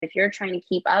If you're trying to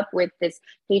keep up with this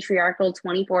patriarchal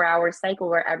 24-hour cycle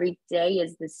where every day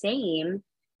is the same,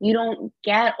 you don't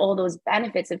get all those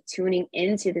benefits of tuning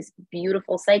into this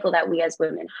beautiful cycle that we as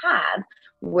women have,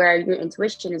 where your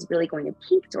intuition is really going to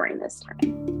peak during this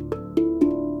time.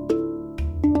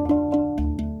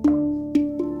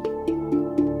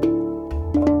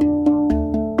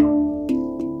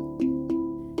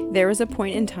 There was a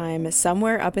point in time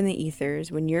somewhere up in the ethers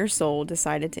when your soul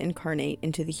decided to incarnate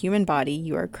into the human body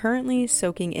you are currently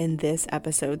soaking in this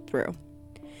episode through.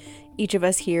 Each of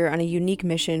us here on a unique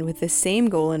mission with the same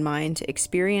goal in mind to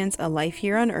experience a life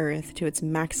here on Earth to its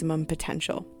maximum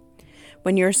potential.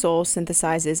 When your soul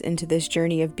synthesizes into this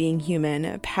journey of being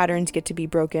human, patterns get to be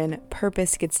broken,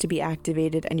 purpose gets to be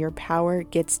activated, and your power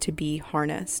gets to be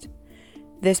harnessed.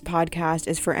 This podcast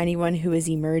is for anyone who is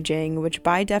emerging, which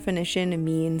by definition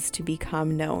means to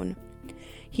become known.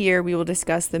 Here we will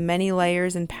discuss the many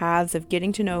layers and paths of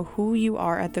getting to know who you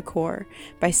are at the core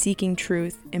by seeking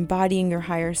truth, embodying your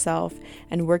higher self,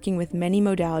 and working with many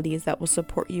modalities that will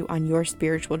support you on your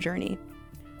spiritual journey.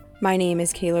 My name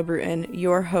is Kayla Bruton,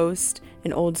 your host,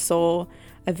 an old soul,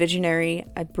 a visionary,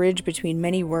 a bridge between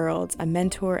many worlds, a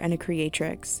mentor, and a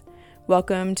creatrix.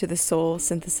 Welcome to the Soul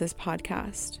Synthesis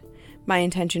Podcast. My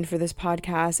intention for this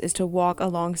podcast is to walk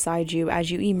alongside you as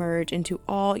you emerge into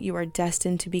all you are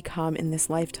destined to become in this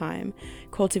lifetime,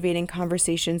 cultivating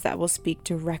conversations that will speak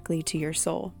directly to your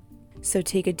soul. So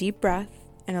take a deep breath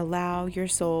and allow your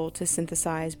soul to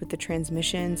synthesize with the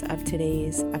transmissions of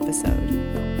today's episode.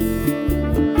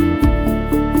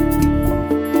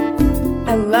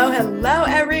 Hello,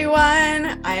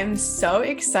 everyone. I am so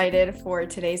excited for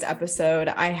today's episode.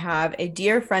 I have a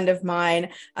dear friend of mine,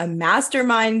 a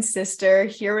mastermind sister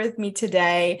here with me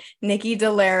today, Niki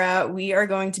Dellera. We are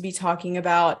going to be talking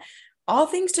about all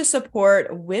things to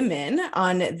support women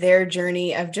on their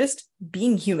journey of just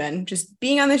being human, just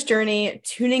being on this journey,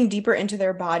 tuning deeper into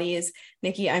their bodies.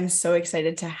 Niki, I'm so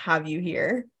excited to have you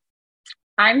here.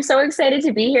 I'm so excited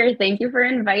to be here. Thank you for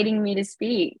inviting me to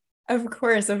speak. Of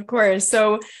course.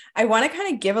 So I want to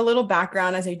kind of give a little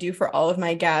background, as I do for all of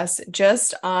my guests,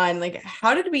 just on like,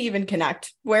 how did we even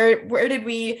connect? Where did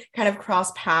we kind of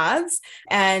cross paths?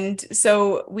 And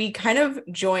so we kind of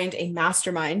joined a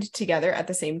mastermind together at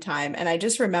the same time. And I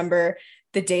just remember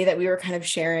the day that we were kind of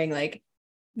sharing, like,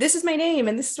 this is my name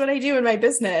and this is what I do in my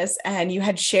business. And you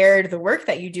had shared the work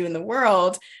that you do in the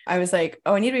world. I was like,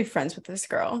 oh, I need to be friends with this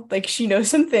girl. Like, she knows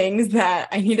some things that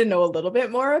I need to know a little bit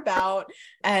more about.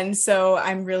 And so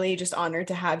I'm really just honored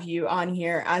to have you on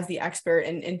here as the expert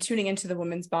in tuning into the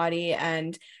woman's body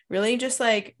and really just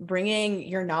like bringing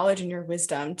your knowledge and your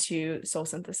wisdom to soul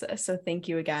synthesis. So thank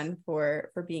you again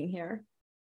for being here.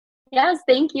 Yes,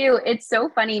 thank you. It's so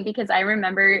funny because I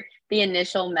remember the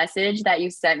initial message that you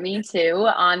sent me to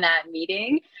on that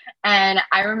meeting. And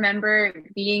I remember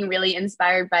being really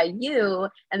inspired by you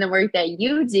and the work that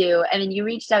you do. And then you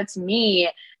reached out to me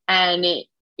and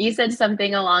you said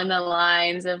something along the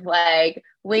lines of like,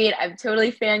 wait, I'm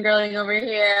totally fangirling over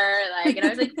here. Like, and I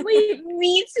was like, wait,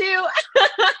 me too.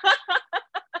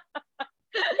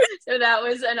 So that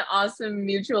was an awesome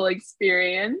mutual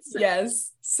experience.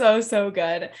 Yes. So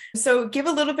good. So give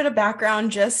a little bit of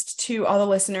background just to all the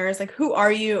listeners, like, who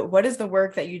are you? What is the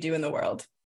work that you do in the world?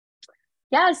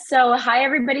 Yeah, so hi,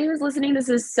 everybody who's listening. This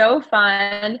is so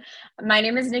fun. My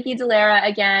name is Niki Dellera.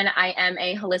 Again, I am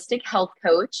a holistic health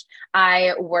coach.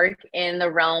 I work in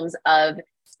the realms of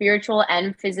spiritual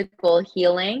and physical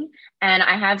healing, and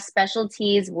I have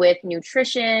specialties with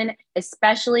nutrition,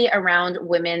 especially around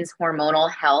women's hormonal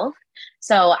health.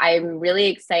 So I'm really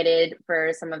excited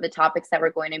for some of the topics that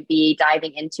we're going to be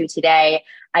diving into today.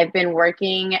 I've been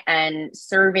working and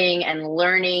serving and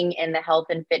learning in the health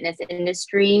and fitness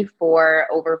industry for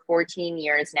over 14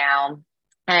 years now.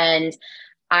 And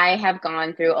I have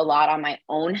gone through a lot on my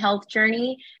own health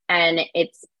journey, and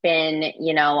it's been,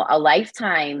 a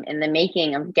lifetime in the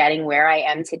making of getting where I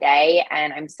am today.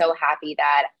 And I'm so happy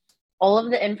that all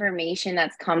of the information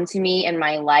that's come to me in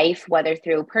my life, whether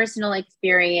through personal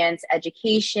experience,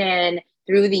 education,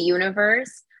 through the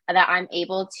universe, that I'm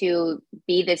able to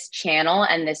be this channel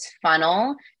and this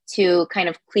funnel to kind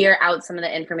of clear out some of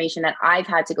the information that I've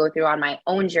had to go through on my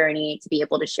own journey to be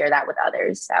able to share that with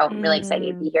others. So I'm really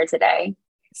excited to be here today.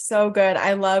 So good.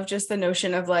 I love just the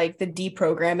notion of like the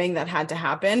deprogramming that had to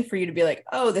happen for you to be like,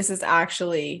 oh, this is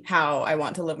actually how I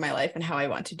want to live my life and how I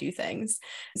want to do things.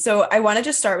 So I want to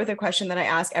just start with a question that I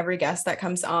ask every guest that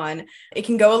comes on. It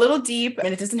can go a little deep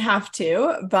and it doesn't have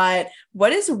to, but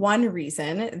what is one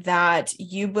reason that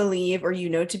you believe or you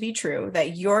know to be true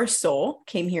that your soul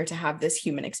came here to have this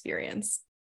human experience?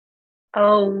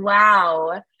 Oh,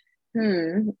 wow.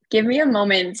 Give me a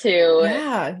moment to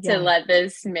Yeah, to yeah. let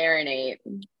this marinate.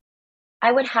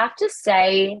 I would have to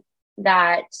say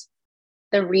that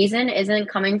the reason isn't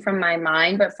coming from my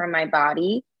mind, but from my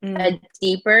body, Mm, a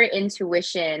deeper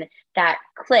intuition that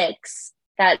clicks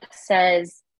that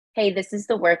says, hey, this is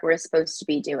the work we're supposed to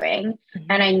be doing. And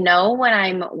mhm, I know when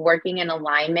I'm working in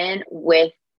alignment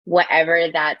with whatever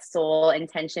that soul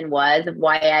intention was of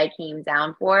why I came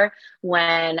down for,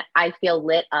 when I feel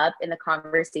lit up in the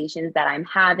conversations that I'm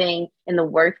having, in the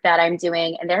work that I'm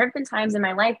doing. And there have been times in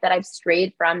my life that I've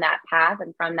strayed from that path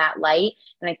and from that light.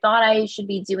 And I thought I should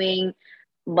be doing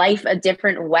life a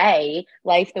different way,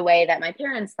 life the way that my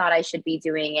parents thought I should be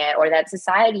doing it, or that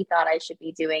society thought I should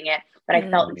be doing it, but I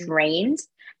felt mm. drained.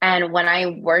 And when I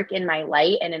work in my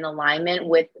light and in alignment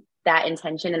with that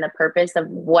intention and the purpose of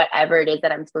whatever it is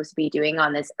that I'm supposed to be doing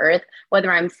on this earth,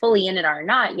 whether I'm fully in it or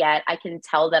not yet, I can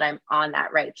tell that I'm on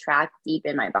that right track deep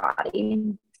in my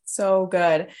body. So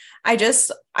good.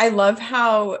 I love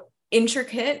how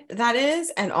intricate that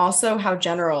is, and also how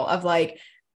general of like,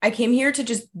 I came here to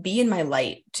just be in my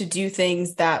light, to do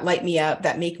things that light me up,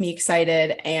 that make me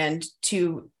excited, and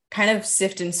to kind of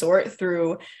sift and sort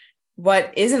through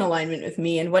what is in alignment with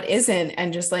me and what isn't,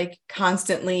 and just like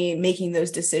constantly making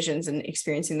those decisions and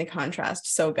experiencing the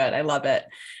contrast. So good. I love it.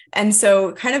 And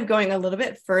so kind of going a little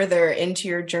bit further into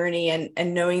your journey,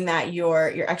 and knowing that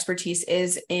your expertise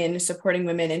is in supporting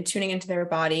women and tuning into their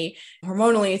body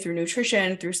hormonally through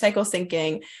nutrition, through cycle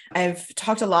syncing. I've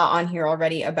talked a lot on here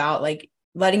already about like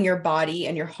letting your body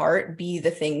and your heart be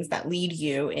the things that lead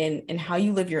you in how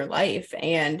you live your life,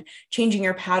 and changing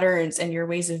your patterns and your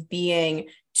ways of being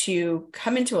to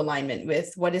come into alignment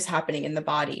with what is happening in the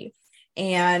body.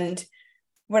 And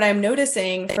what I'm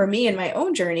noticing for me in my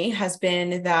own journey has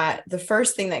been that the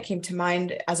first thing that came to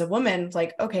mind as a woman,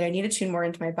 like, okay, I need to tune more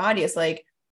into my body, is like,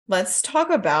 let's talk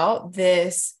about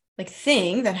this like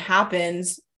thing that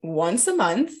happens once a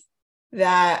month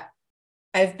that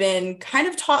I've been kind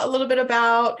of taught a little bit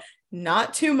about,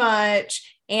 not too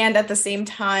much. And at the same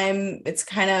time, it's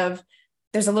kind of,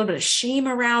 there's a little bit of shame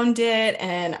around it.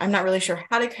 And I'm not really sure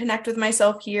how to connect with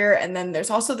myself here. And then there's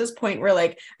also this point where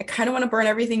like, I kind of want to burn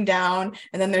everything down.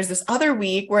 And then there's this other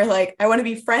week where like, I want to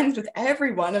be friends with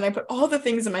everyone. And I put all the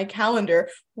things in my calendar.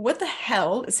 What the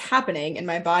hell is happening in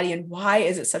my body? And why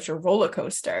is it such a roller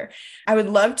coaster? I would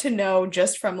love to know,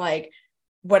 just from like,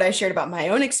 what I shared about my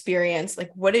own experience,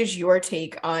 like what is your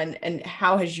take on, and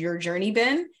how has your journey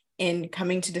been in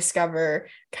coming to discover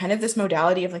kind of this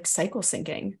modality of like cycle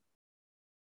syncing?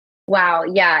 Wow.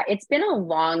 Yeah. It's been a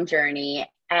long journey.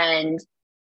 And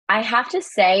I have to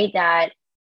say that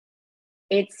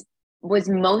it's was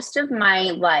most of my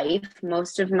life,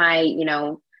 most of my,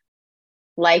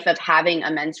 life of having a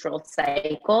menstrual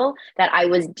cycle, that I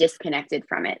was disconnected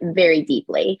from it very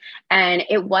deeply. And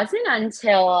it wasn't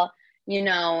until,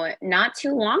 not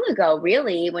too long ago,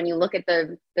 really, when you look at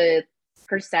the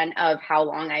percent of how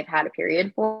long I've had a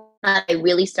period for, I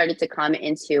really started to come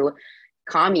into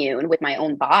commune with my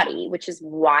own body, which is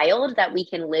wild that we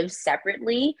can live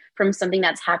separately from something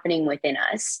that's happening within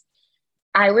us.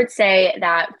 I would say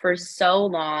that for so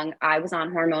long, I was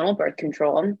on hormonal birth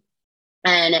control,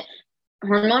 and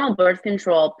hormonal birth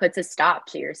control puts a stop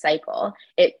to your cycle.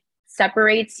 It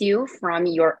separates you from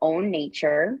your own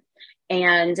nature.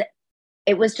 And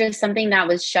it was just something that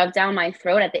was shoved down my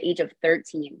throat at the age of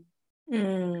 13.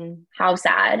 Mm, How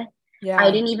sad. I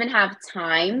yeah. didn't even have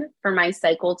time for my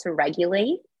cycle to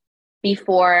regulate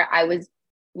before I was,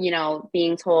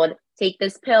 being told, take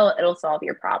this pill, it'll solve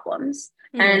your problems.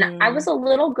 And I was Mm, a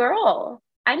little girl.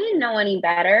 I didn't know any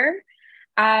better.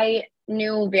 I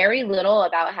knew very little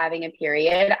about having a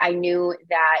period. I knew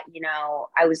that,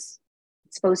 I was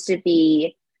supposed to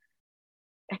be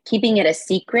keeping it a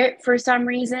secret for some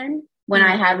reason. When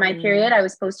I had my period, mm, I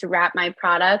was supposed to wrap my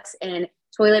products in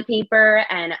toilet paper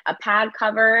and a pad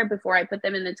cover before I put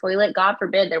them in the toilet. God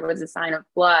forbid there was a sign of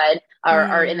blood,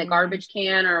 or in the mm. garbage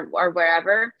can, or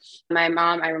wherever. My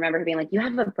mom, I remember her being like, you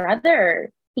have a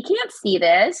brother. He can't see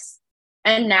this.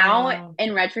 And now, Wow.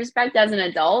 in retrospect, as an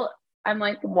adult, I'm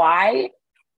like, why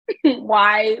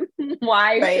why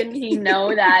why Right. shouldn't he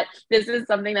know that this is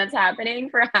something that's happening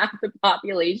for half the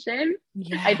population?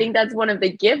 I Yeah. think that's one of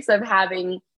the gifts of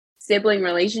having sibling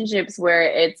relationships where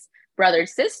it's brother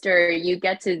sister. You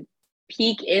get to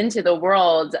peek into the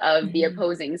world of the Mhm.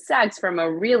 opposing sex from a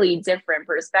really different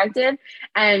perspective.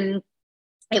 And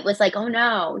it was like, oh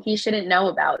no, he shouldn't know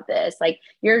about this. Like,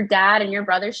 your dad and your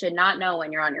brother should not know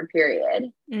when you're on your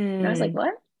period. And I was like, Mm.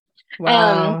 what? um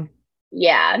Wow.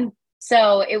 yeah.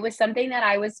 So it was something that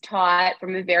I was taught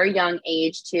from a very young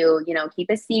age to, keep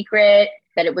a secret,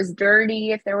 that it was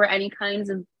dirty if there were any kinds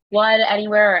of blood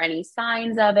anywhere or any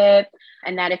signs of it.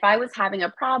 And that if I was having a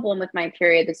problem with my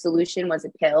period, the solution was a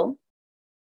pill.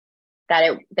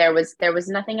 That there was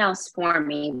nothing else for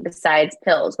me besides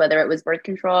pills, whether it was birth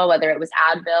control, whether it was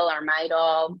Advil or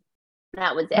Midol.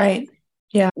 That was it. Right.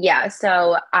 Yeah. Yeah.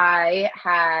 So I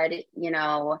had,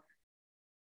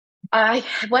 I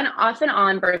went off and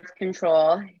on birth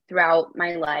control throughout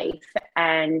my life,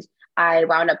 and I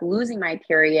wound up losing my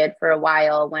period for a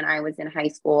while when I was in high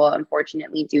school,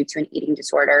 unfortunately, due to an eating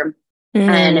disorder.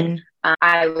 And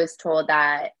I was told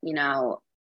that,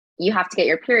 you have to get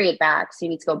your period back, so you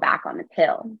need to go back on the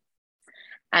pill.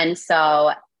 And so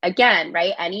again,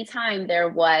 right, anytime there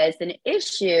was an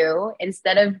issue,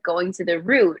 instead of going to the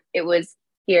root, it was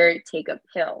here, take a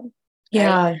pill.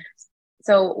 Yeah. Right?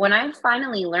 So when I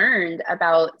finally learned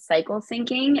about cycle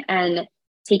syncing and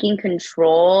taking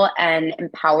control and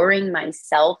empowering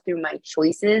myself through my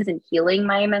choices and healing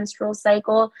my menstrual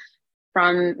cycle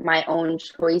from my own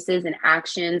choices and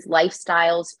actions,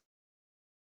 lifestyles,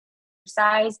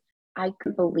 exercise, I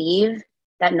could believe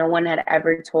that no one had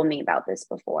ever told me about this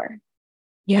before.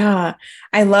 Yeah.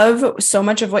 I love so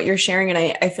much of what you're sharing.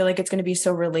 And I feel like it's going to be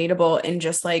so relatable in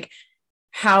just like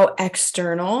how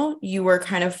external you were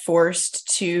kind of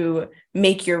forced to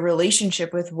make your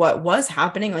relationship with what was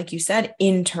happening, like you said,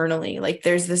 internally. Like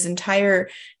there's this entire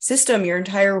system, your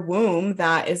entire womb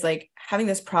that is like having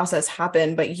this process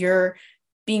happen, but you're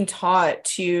being taught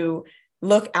to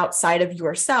look outside of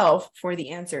yourself for the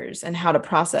answers and how to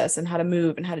process and how to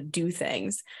move and how to do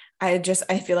things. I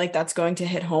feel like that's going to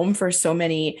hit home for so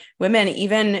many women,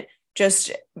 even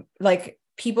just like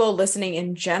people listening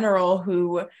in general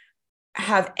who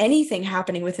have anything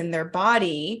happening within their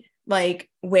body.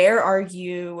 Like, where are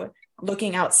you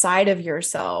looking outside of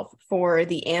yourself for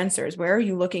the answers? Where are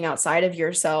you looking outside of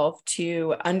yourself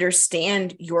to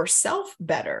understand yourself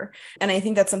better? And I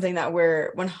think that's something that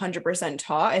we're 100%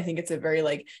 taught. I think it's a very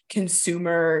like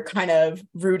consumer kind of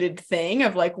rooted thing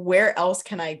of like, where else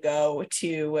can I go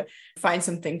to find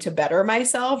something to better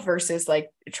myself versus like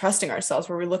trusting ourselves,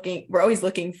 where we're always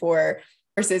looking for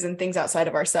resources and things outside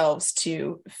of ourselves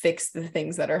to fix the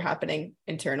things that are happening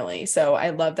internally. So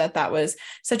I love that that was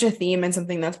such a theme and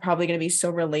something that's probably going to be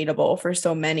so relatable for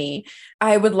so many.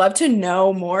 I would love to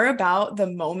know more about the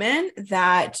moment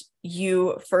that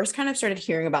you first kind of started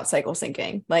hearing about cycle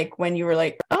syncing, like when you were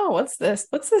like, oh, what's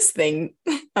this thing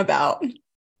about?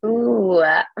 Ooh,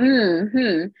 I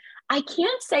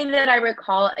can't say that I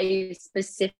recall a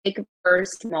specific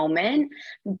first moment,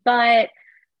 but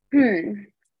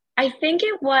I think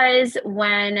it was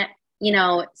when,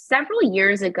 several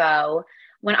years ago,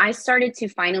 when I started to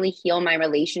finally heal my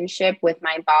relationship with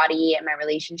my body and my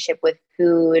relationship with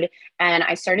food, and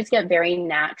I started to get very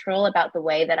natural about the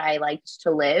way that I liked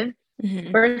to live.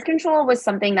 Mm-hmm. Birth control was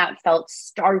something that felt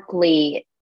starkly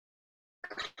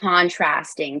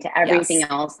contrasting to everything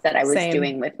else that I was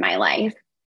doing with my life.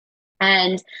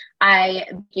 And I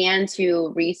began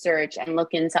to research and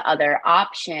look into other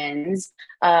options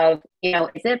of,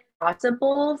 is it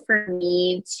possible for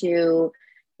me to,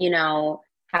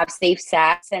 have safe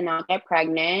sex and not get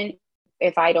pregnant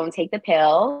if I don't take the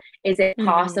pill? Is it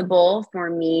possible for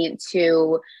me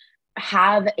to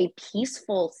have a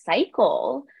peaceful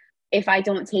cycle if I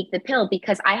don't take the pill?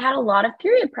 Because I had a lot of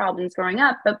period problems growing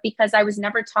up, but because I was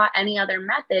never taught any other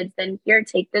methods, then here,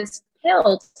 take this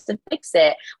pill to fix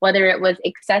it, whether it was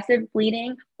excessive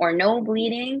bleeding or no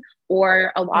bleeding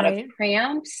or a lot of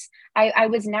cramps. I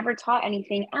was never taught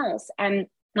anything else. And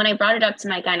when I brought it up to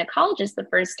my gynecologist the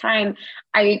first time,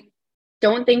 I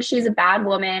don't think she's a bad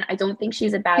woman. I don't think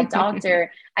she's a bad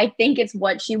doctor. I think it's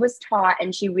what she was taught.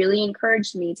 And she really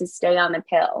encouraged me to stay on the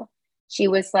pill. She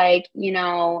was like,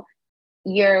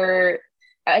 you're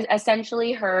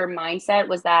essentially, her mindset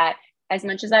was that as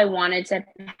much as I wanted to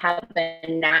have a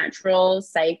natural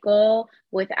cycle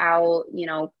without,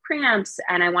 cramps,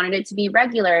 and I wanted it to be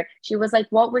regular, she was like,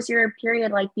 what was your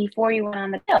period like before you went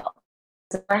on the pill?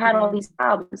 So I had all these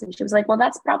problems. And she was like, well,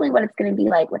 that's probably what it's going to be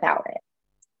like without it.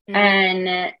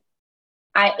 And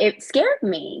it scared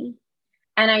me.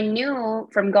 And I knew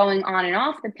from going on and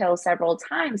off the pill several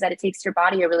times that it takes your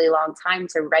body a really long time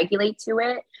to regulate to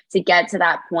it, to get to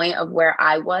that point of where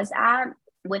I was at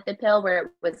with the pill, where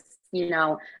it was,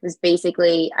 it was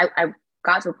basically, I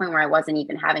got to a point where I wasn't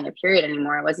even having a period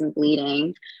anymore. I wasn't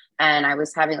bleeding, and I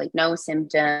was having like no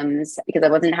symptoms because I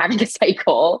wasn't having a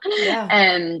cycle. Yeah.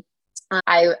 And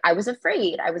I was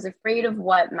afraid. I was afraid of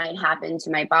what might happen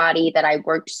to my body that I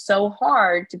worked so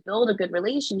hard to build a good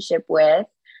relationship with.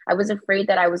 I was afraid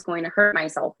that I was going to hurt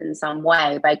myself in some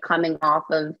way by coming off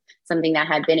of something that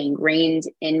had been ingrained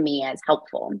in me as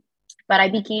helpful. But I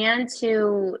began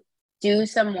to do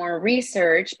some more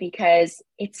research because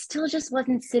it still just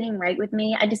wasn't sitting right with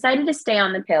me. I decided to stay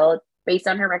on the pill based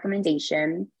on her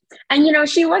recommendation. And,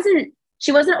 she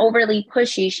wasn't overly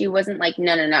pushy. She wasn't like,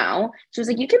 no, no, no. She was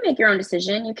like, you can make your own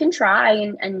decision. You can try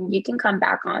and you can come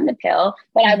back on the pill.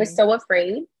 But I was so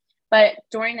afraid. But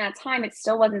during that time, it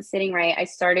still wasn't sitting right. I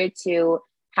started to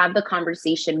have the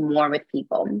conversation more with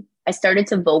people. I started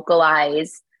to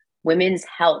vocalize women's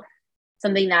health,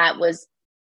 something that was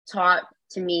taught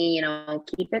to me,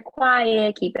 keep it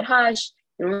quiet, keep it hush.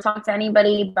 You don't talk to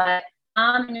anybody but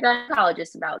and your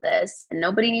gynecologist about this. And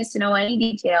nobody needs to know any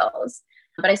details.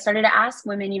 But I started to ask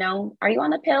women, are you on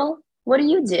the pill? What do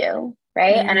you do?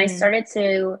 Right. And I started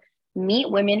to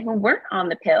meet women who weren't on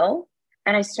the pill.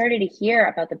 And I started to hear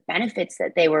about the benefits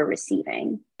that they were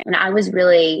receiving. And I was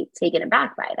really taken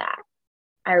aback by that.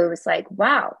 I was like,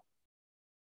 wow.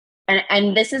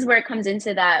 And this is where it comes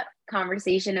into that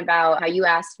conversation about how you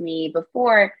asked me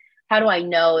before, how do I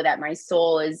know that my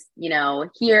soul is,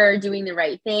 here doing the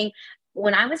right thing?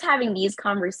 When I was having these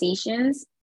conversations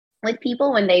with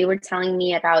people, when they were telling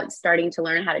me about starting to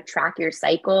learn how to track your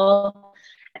cycle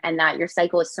and that your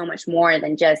cycle is so much more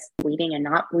than just bleeding and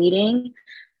not bleeding,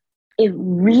 it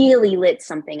really lit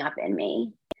something up in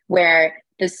me where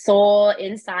the soul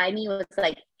inside me was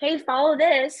like, hey, follow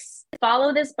this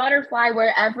butterfly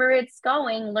wherever it's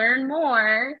going, learn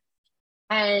more.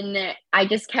 And I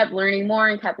just kept learning more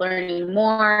and kept learning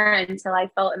more until I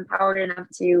felt empowered enough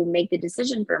to make the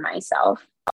decision for myself.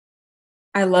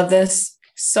 I love this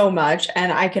so much.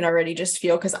 And I can already just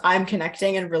feel, because I'm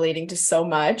connecting and relating to so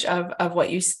much of what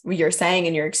you're saying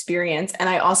in your experience. And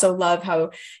I also love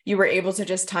how you were able to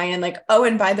just tie in like, oh,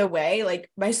 and by the way, like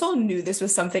my soul knew this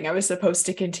was something I was supposed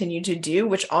to continue to do,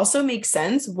 which also makes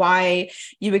sense why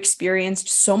you experienced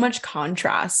so much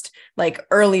contrast like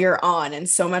earlier on, and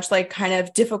so much like kind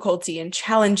of difficulty and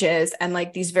challenges and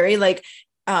like these very like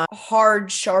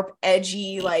hard, sharp,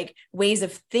 edgy, like ways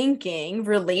of thinking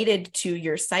related to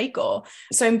your cycle.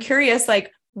 So I'm curious,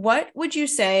 like, what would you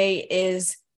say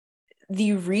is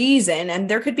the reason, and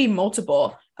there could be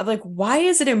multiple, of like, why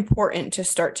is it important to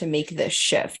start to make this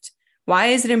shift? Why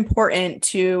is it important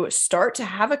to start to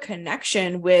have a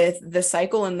connection with the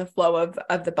cycle and the flow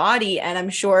of the body? And I'm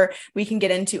sure we can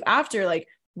get into after, like,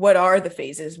 what are the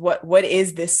phases? What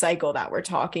is this cycle that we're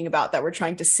talking about, that we're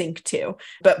trying to sync to?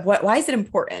 But why is it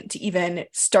important to even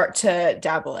start to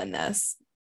dabble in this?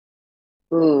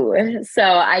 Ooh, so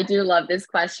I do love this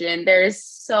question. There's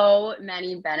so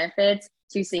many benefits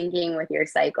to syncing with your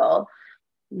cycle.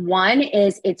 One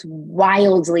is it's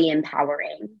wildly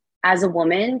empowering as a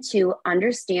woman to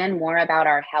understand more about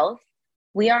our health.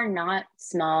 We are not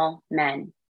small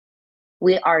men.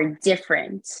 We are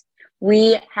different.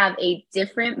 We have a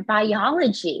different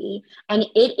biology, and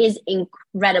it is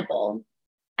incredible.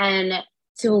 And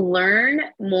to learn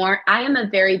more, I am a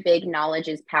very big knowledge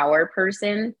is power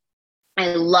person.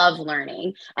 I love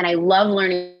learning, and I love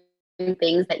learning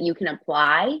things that you can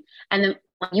apply. And then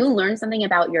when you learn something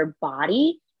about your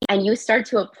body and you start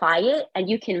to apply it and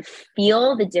you can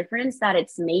feel the difference that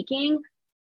it's making,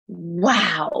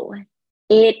 wow,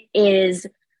 it is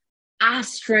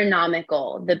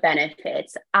astronomical, the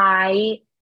benefits. I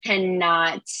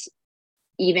cannot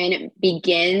even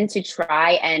begin to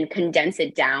try and condense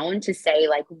it down to say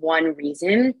like one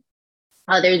reason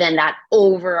other than that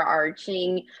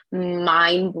overarching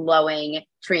mind-blowing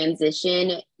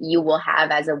transition you will have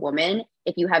as a woman.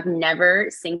 If you have never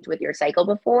synced with your cycle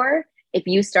before, if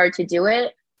you start to do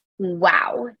it,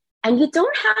 wow. And you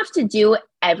don't have to do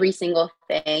every single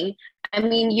thing. I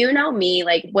mean, you know me,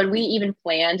 like when we even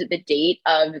planned the date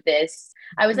of this,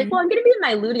 I was like, well, I'm going to be in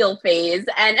my luteal phase.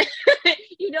 And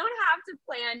you don't have to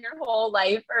plan your whole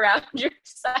life around your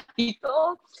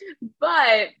cycle,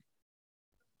 but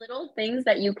little things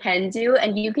that you can do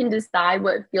and you can decide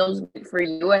what feels good for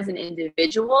you as an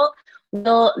individual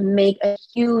will make a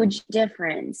huge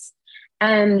difference.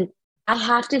 And I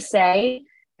have to say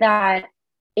that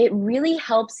it really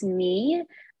helps me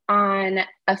on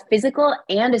a physical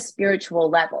and a spiritual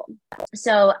level.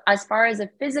 So as far as a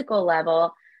physical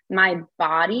level, my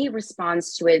body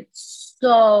responds to it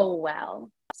so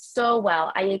well.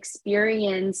 I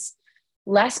experience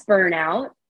less burnout.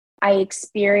 I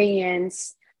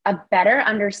experience a better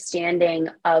understanding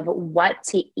of what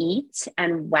to eat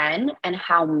and when and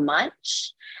how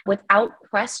much without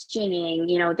questioning.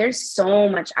 There's so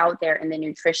much out there in the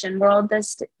nutrition world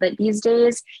these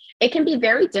days. It can be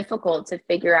very difficult to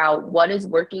figure out what is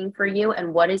working for you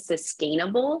and what is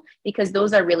sustainable, because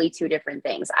those are really two different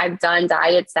things. I've done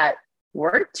diets that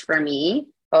worked for me,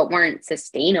 but weren't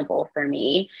sustainable for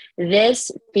me.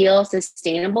 This feels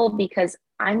sustainable because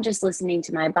I'm just listening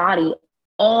to my body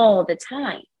all the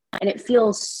time. And it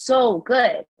feels so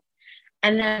good.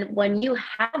 And then when you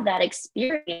have that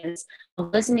experience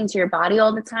of listening to your body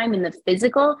all the time in the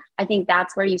physical, I think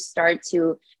that's where you start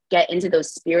to get into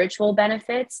those spiritual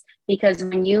benefits. Because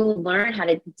when you learn how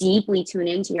to deeply tune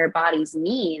into your body's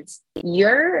needs,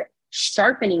 you're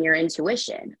sharpening your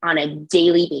intuition on a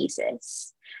daily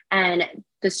basis. And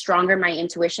the stronger my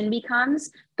intuition becomes,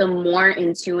 the more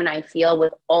in tune I feel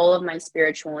with all of my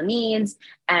spiritual needs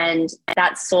and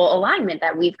that soul alignment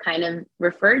that we've kind of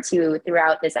referred to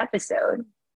throughout this episode.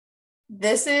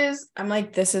 This is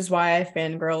why I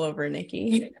fangirl over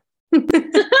Niki.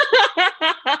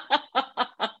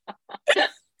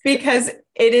 Because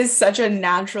it is such a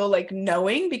natural, like,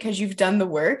 knowing, because you've done the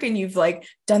work and you've like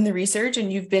done the research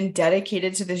and you've been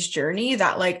dedicated to this journey,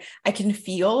 that like I can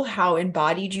feel how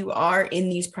embodied you are in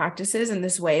these practices and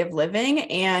this way of living.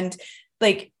 And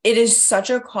like, it is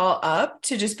such a call up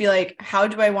to just be like, how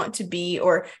do I want to be?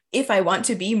 Or if I want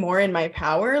to be more in my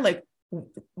power, like,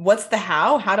 what's the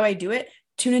how do I do it?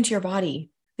 Tune into your body,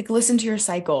 like listen to your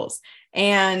cycles.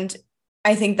 And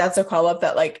I think that's a call up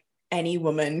that like any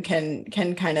woman can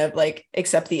kind of like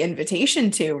accept the invitation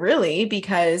to, really,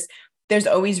 because there's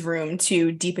always room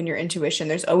to deepen your intuition.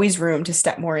 There's always room to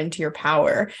step more into your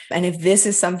power. And if this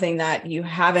is something that you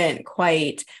haven't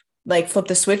quite like flipped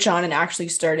the switch on and actually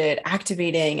started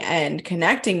activating and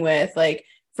connecting with, like,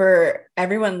 for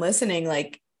everyone listening,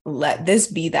 like, let this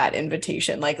be that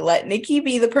invitation. Like, let Niki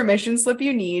be the permission slip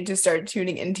you need to start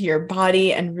tuning into your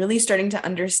body and really starting to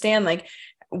understand like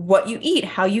what you eat,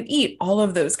 how you eat, all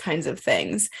of those kinds of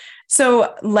things.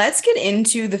 So let's get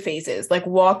into the phases. Like,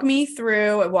 walk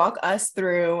us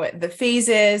through the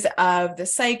phases of the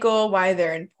cycle, why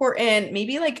they're important,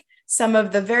 maybe like some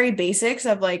of the very basics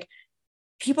of like,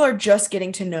 people are just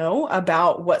getting to know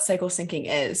about what cycle syncing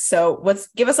is. So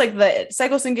give us like the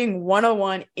cycle syncing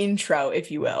 101 intro, if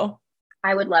you will.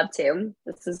 I would love to.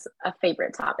 This is a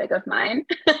favorite topic of mine.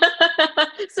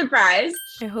 Surprise.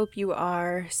 I hope you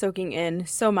are soaking in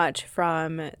so much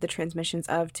from the transmissions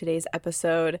of today's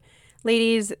episode.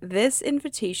 Ladies, this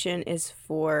invitation is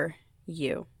for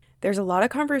you. There's a lot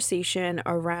of conversation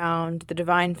around the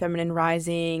divine feminine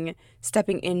rising,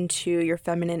 stepping into your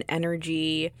feminine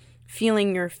energy,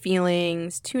 feeling your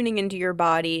feelings, tuning into your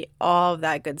body, all of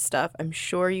that good stuff. I'm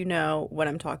sure you know what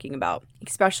I'm talking about,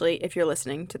 especially if you're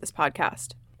listening to this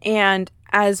podcast. And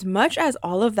as much as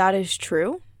all of that is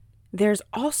true, there's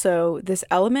also this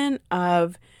element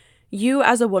of you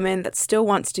as a woman that still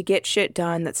wants to get shit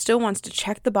done, that still wants to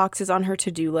check the boxes on her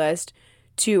to-do list,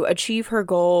 to achieve her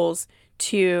goals,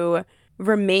 to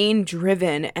remain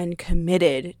driven and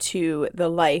committed to the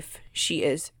life she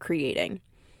is creating.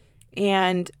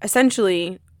 And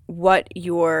essentially, what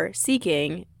you're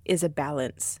seeking is a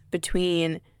balance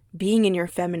between being in your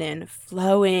feminine,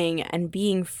 flowing and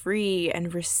being free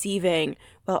and receiving,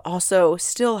 while also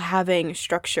still having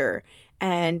structure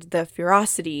and the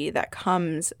ferocity that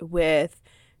comes with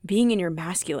being in your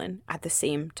masculine at the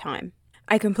same time.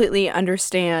 I completely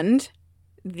understand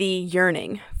the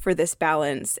yearning for this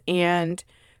balance. And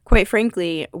quite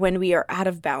frankly, when we are out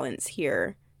of balance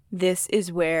here, this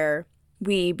is where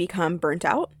we become burnt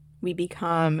out, we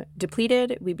become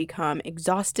depleted, we become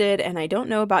exhausted. And I don't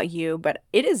know about you, but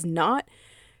it is not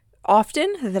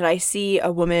often that I see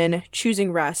a woman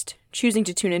choosing rest, choosing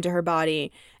to tune into her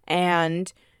body,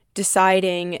 and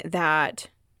deciding that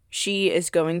she is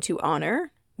going to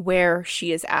honor where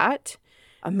she is at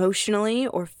emotionally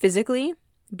or physically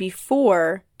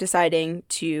before deciding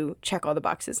to check all the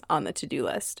boxes on the to-do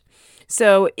list.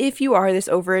 So if you are this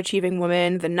overachieving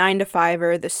woman, the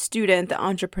 9-to-5er, the student, the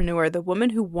entrepreneur, the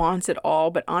woman who wants it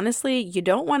all, but honestly, you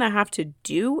don't want to have to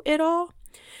do it all,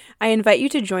 I invite you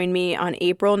to join me on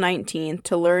April 19th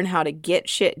to learn how to get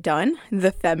shit done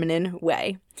the feminine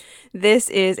way. This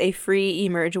is a free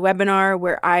Emerge webinar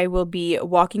where I will be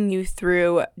walking you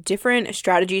through different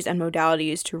strategies and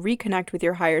modalities to reconnect with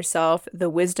your higher self, the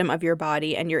wisdom of your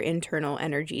body, and your internal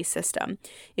energy system.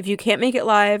 If you can't make it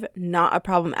live, not a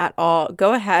problem at all.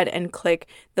 Go ahead and click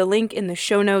the link in the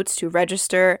show notes to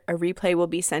register. A replay will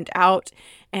be sent out,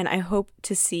 and I hope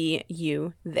to see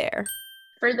you there.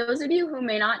 For those of you who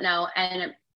may not know,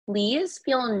 and please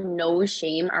feel no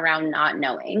shame around not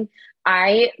knowing,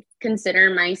 I consider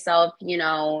myself,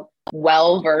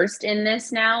 well-versed in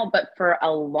this now, but for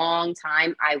a long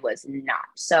time, I was not.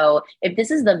 So if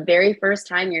this is the very first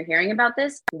time you're hearing about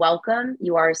this, welcome.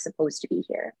 You are supposed to be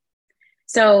here.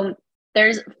 So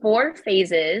there's 4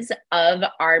 phases of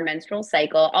our menstrual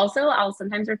cycle. Also, I'll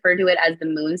sometimes refer to it as the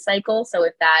moon cycle. So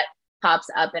if that pops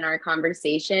up in our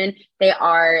conversation, they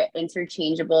are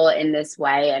interchangeable in this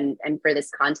way and for this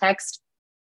context.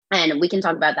 And we can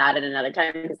talk about that at another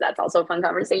time because that's also a fun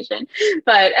conversation.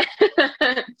 But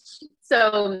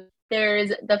so there's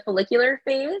the follicular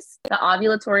phase, the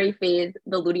ovulatory phase,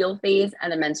 the luteal phase,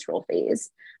 and the menstrual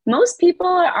phase. Most people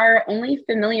are only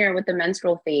familiar with the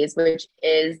menstrual phase, which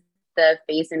is the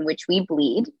phase in which we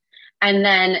bleed, and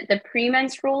then the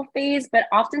premenstrual phase. But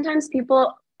oftentimes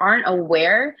people aren't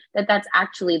aware that that's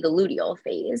actually the luteal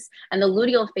phase. And the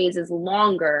luteal phase is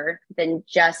longer than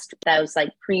just those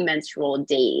like premenstrual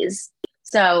days.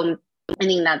 So I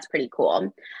think that's pretty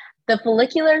cool. The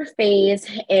follicular phase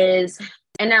is,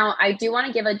 and now I do want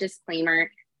to give a disclaimer.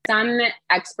 Some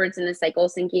experts in the cycle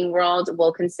syncing world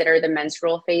will consider the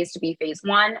menstrual phase to be phase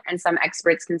 1, and some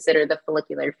experts consider the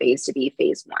follicular phase to be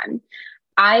phase 1.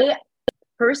 I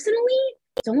personally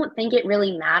don't think it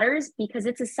really matters because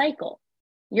it's a cycle.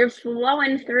 You're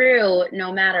flowing through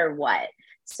no matter what.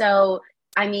 So,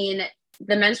 I mean,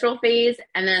 the menstrual phase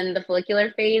and then the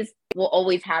follicular phase will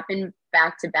always happen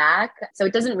back to back. So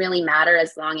it doesn't really matter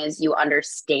as long as you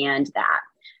understand that.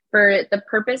 For the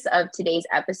purpose of today's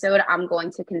episode, I'm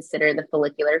going to consider the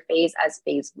follicular phase as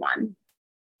phase 1.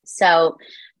 So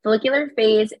follicular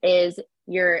phase is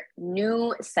your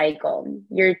new cycle.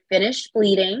 You're finished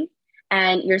bleeding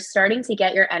and you're starting to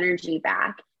get your energy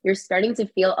back. You're starting to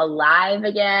feel alive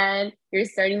again. You're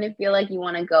starting to feel like you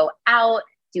want to go out,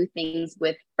 do things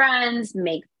with friends,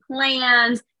 make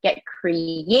plans, get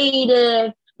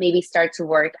creative, maybe start to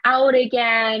work out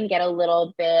again, get a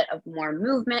little bit of more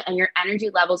movement, and your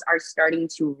energy levels are starting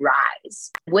to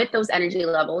rise. With those energy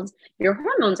levels, your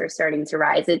hormones are starting to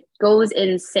rise. It goes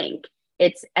in sync.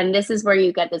 And this is where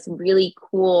you get this really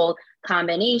cool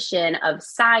combination of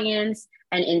science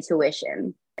and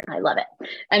intuition. I love it.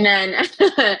 And then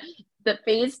the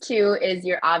phase 2 is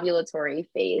your ovulatory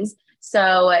phase.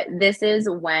 So this is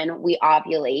when we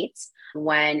ovulate,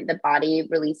 when the body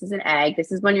releases an egg.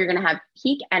 This is when you're going to have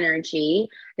peak energy.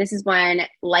 This is when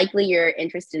likely your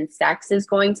interest in sex is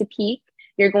going to peak.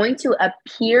 You're going to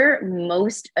appear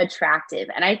most attractive.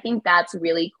 And I think that's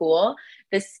really cool.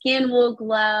 The skin will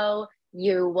glow.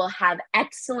 You will have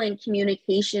excellent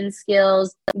communication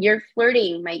skills. Your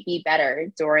flirting might be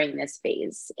better during this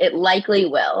phase. It likely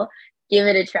will. Give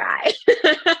it a try.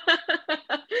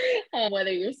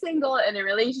 Whether you're single, in a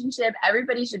relationship,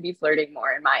 everybody should be flirting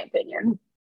more, in my opinion.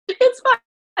 It's fun.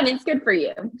 It's good for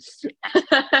you.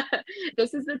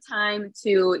 This is the time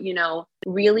to,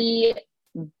 really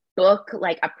book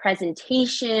like a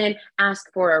presentation,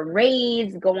 ask for a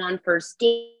raise, go on first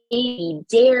date, be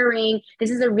daring.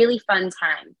 This is a really fun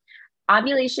time.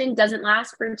 Ovulation doesn't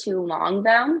last for too long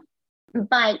though,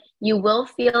 but you will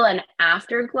feel an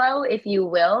afterglow, if you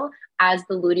will, as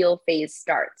the luteal phase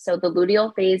starts. So the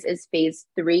luteal phase is phase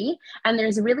 3, and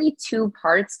there's really 2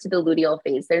 parts to the luteal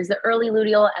phase. There's the early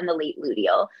luteal and the late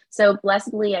luteal. So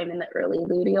blessedly, I'm in the early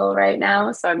luteal right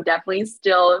now. So I'm definitely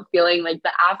still feeling like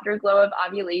the afterglow of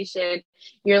ovulation.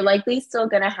 You're likely still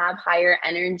going to have higher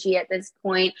energy at this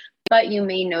point, but you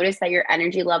may notice that your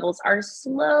energy levels are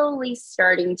slowly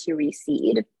starting to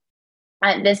recede.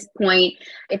 At this point,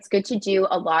 it's good to do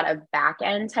a lot of back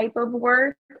end type of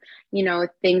work,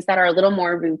 things that are a little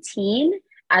more routine,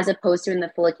 as opposed to in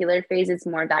the follicular phase, it's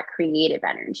more of that creative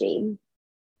energy.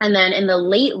 And then in the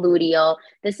late luteal,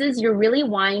 you're really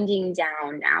winding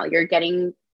down now.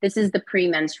 This is the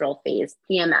premenstrual phase,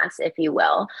 PMS, if you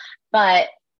will. But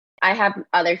I have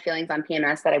other feelings on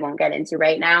PMS that I won't get into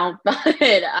right now. But,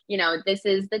 this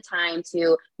is the time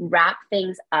to wrap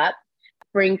things up,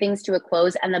 bring things to a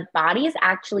close. And the body is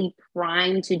actually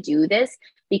primed to do this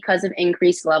because of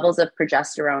increased levels of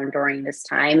progesterone during this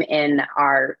time in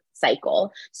our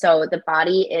cycle. So the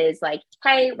body is like,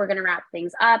 hey, we're going to wrap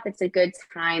things up. It's a good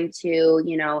time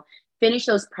to, finish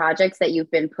those projects that you've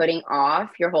been putting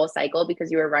off your whole cycle because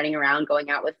you were running around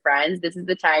going out with friends. This is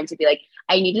the time to be like,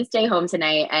 I need to stay home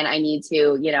tonight and I need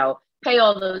to, pay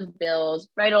all those bills,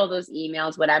 write all those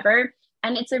emails, whatever.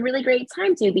 And it's a really great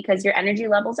time too, because your energy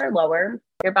levels are lower.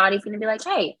 Your body's going to be like,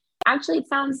 hey, actually,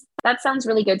 that sounds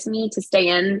really good to me to stay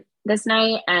in this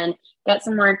night and get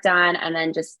some work done and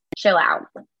then just chill out.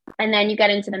 And then you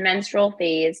get into the menstrual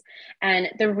phase. And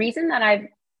the reason that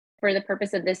for the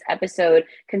purpose of this episode,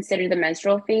 consider the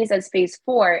menstrual phase as phase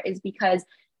 4 is because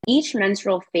each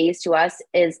menstrual phase to us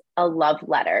is a love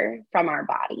letter from our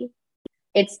body.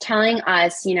 It's telling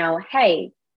us,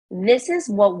 hey, this is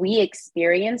what we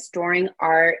experienced during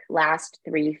our last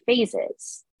 3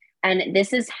 phases. And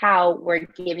this is how we're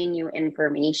giving you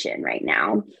information right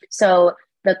now. So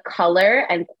the color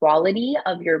and quality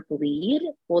of your bleed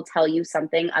will tell you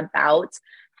something about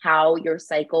how your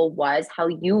cycle was, how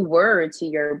you were to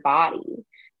your body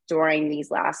during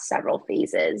these last several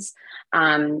phases.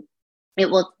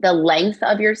 The length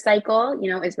of your cycle,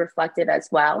 is reflective as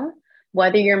well.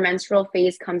 Whether your menstrual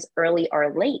phase comes early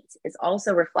or late is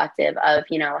also reflective of,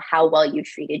 how well you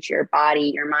treated your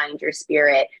body, your mind, your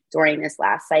spirit during this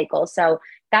last cycle. So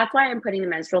that's why I'm putting the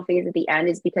menstrual phase at the end,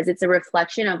 is because it's a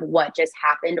reflection of what just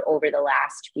happened over the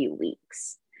last few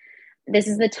weeks. This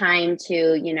is the time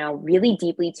to, really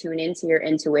deeply tune into your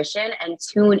intuition and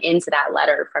tune into that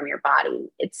letter from your body.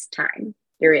 It's time.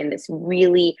 You're in this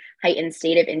really heightened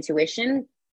state of intuition.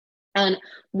 And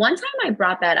one time I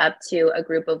brought that up to a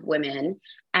group of women,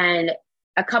 and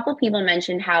a couple people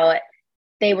mentioned how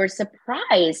they were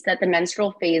surprised that the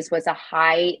menstrual phase was a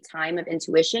high time of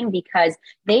intuition because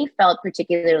they felt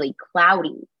particularly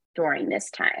cloudy during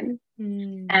this time.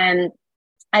 And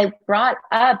I brought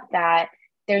up that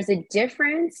there's a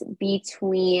difference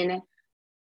between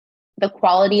the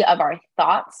quality of our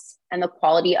thoughts and the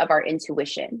quality of our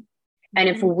intuition. And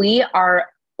if we are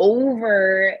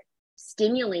over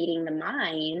stimulating the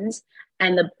mind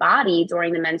and the body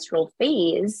during the menstrual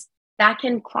phase, that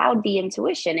can cloud the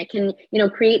intuition. It can,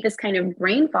 create this kind of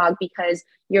brain fog because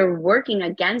you're working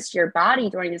against your body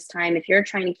during this time. If you're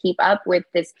trying to keep up with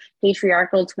this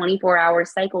patriarchal 24-hour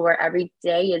cycle where every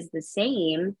day is the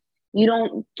same, you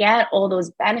don't get all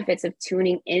those benefits of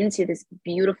tuning into this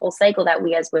beautiful cycle that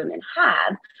we as women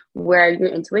have, where your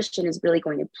intuition is really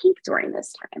going to peak during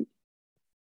this time.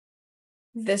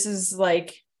 This is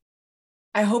like,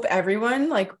 I hope everyone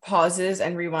like pauses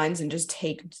and rewinds and just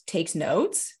takes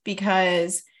notes,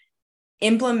 because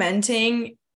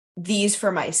implementing these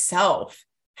for myself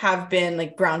have been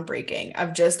like groundbreaking,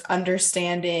 of just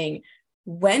understanding,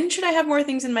 when should I have more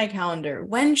things in my calendar?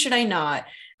 When should I not?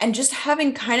 And just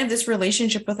having kind of this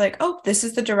relationship with like, oh, this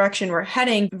is the direction we're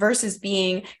heading, versus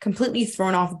being completely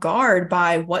thrown off guard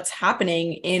by what's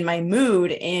happening in my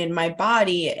mood, in my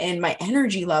body, in my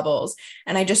energy levels.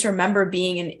 And I just remember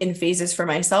being in phases for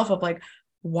myself of like,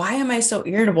 why am I so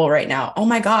irritable right now? Oh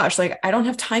my gosh, like I don't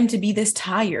have time to be this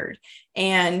tired.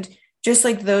 And just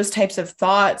like those types of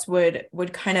thoughts would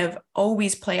kind of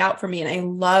always play out for me. And I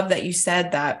love that you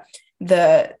said that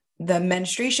the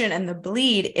menstruation and the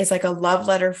bleed is like a love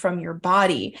letter from your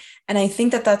body. And I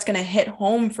think that that's going to hit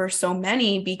home for so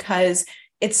many, because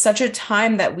it's such a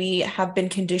time that we have been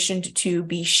conditioned to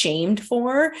be shamed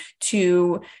for,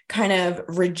 to kind of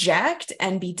reject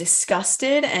and be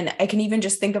disgusted. And I can even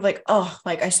just think of like, oh,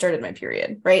 like I started my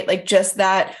period, right? Like just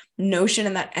that notion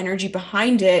and that energy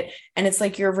behind it. And it's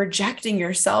like you're rejecting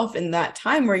yourself in that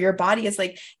time where your body is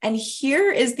like, and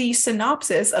here is the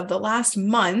synopsis of the last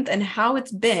month and how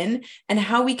it's been and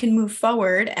how we can move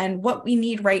forward and what we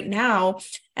need right now.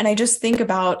 And I just think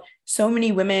about so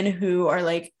many women who are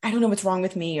like, I don't know what's wrong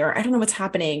with me, or I don't know what's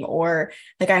happening, or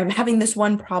like I'm having this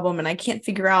one problem and I can't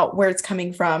figure out where it's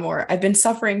coming from, or I've been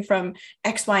suffering from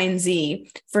X, Y, and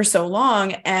Z for so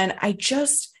long. And I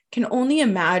just can only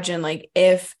imagine like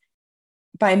if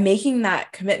by making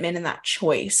that commitment and that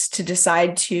choice to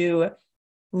decide to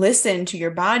listen to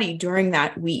your body during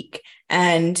that week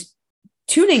and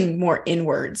tuning more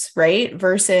inwards, right?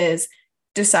 Versus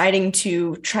deciding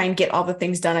to try and get all the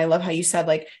things done. I love how you said,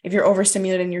 like, if you're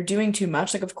overstimulated and you're doing too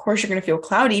much, like, of course, you're going to feel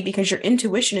cloudy because your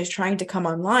intuition is trying to come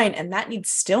online, and that needs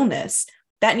stillness.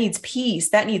 That needs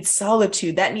peace. That needs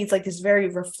solitude. That needs like this very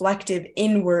reflective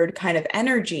inward kind of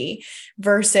energy,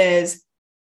 versus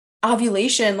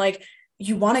ovulation. Like,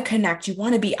 you want to connect, you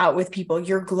want to be out with people,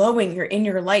 you're glowing, you're in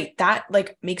your light. That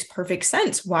like makes perfect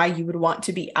sense why you would want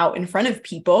to be out in front of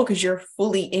people, because you're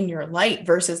fully in your light,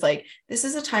 versus like, this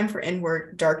is a time for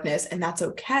inward darkness and that's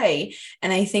okay.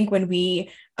 And I think when we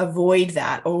avoid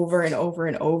that over and over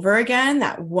and over again,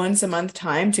 that once a month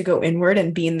time to go inward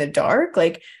and be in the dark,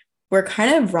 like we're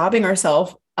kind of robbing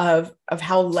ourselves of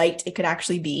how light it could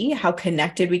actually be, how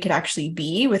connected we could actually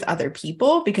be with other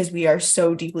people, because we are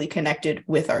so deeply connected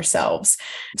with ourselves.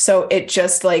 So it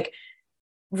just like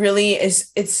really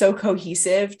is, it's so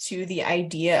cohesive to the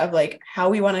idea of like how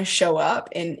we want to show up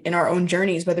in our own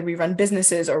journeys, whether we run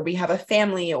businesses or we have a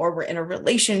family or we're in a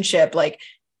relationship. Like,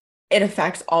 it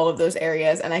affects all of those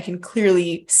areas. And I can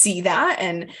clearly see that.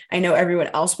 And I know everyone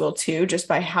else will too, just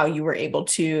by how you were able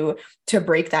to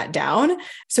break that down.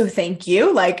 So thank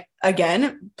you. Like,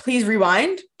 again, please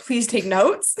rewind, please take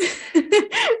notes.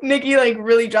 Niki like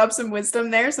really dropped some wisdom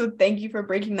there. So thank you for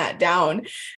breaking that down.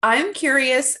 I'm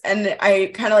curious, and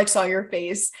I kind of like saw your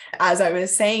face as I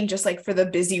was saying, just like for the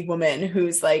busy woman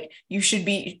who's like, you should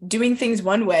be doing things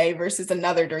one way versus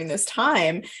another during this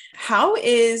time. How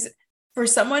is for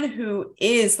someone who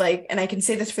is like, and I can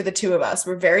say this for the two of us,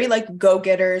 we're very like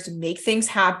go-getters, make things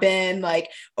happen, like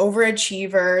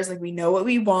overachievers, like we know what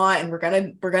we want and we're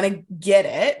gonna get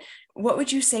it. What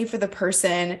would you say for the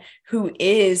person who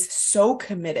is so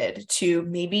committed to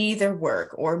maybe their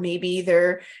work, or maybe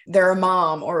they're a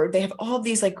mom, or they have all of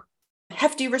these like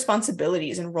hefty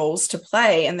responsibilities and roles to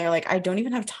play, and they're like, I don't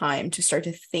even have time to start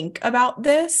to think about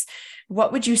this?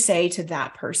 What would you say to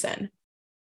that person?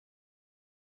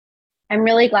 I'm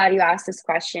really glad you asked this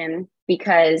question,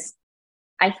 because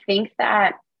I think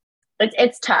that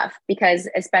it's tough, because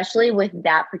especially with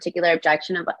that particular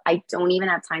objection of I don't even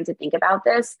have time to think about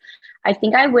this, I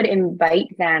think I would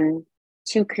invite them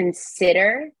to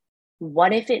consider,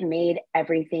 what if it made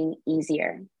everything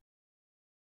easier?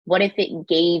 What if it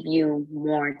gave you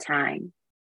more time?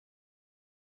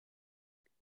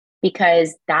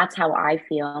 Because that's how I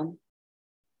feel.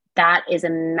 That is a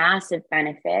massive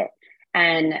benefit.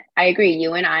 And I agree,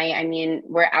 you and I mean,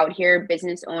 we're out here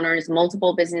business owners,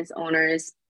 multiple business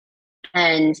owners,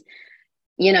 and,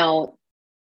 you know,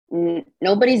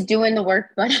 nobody's doing the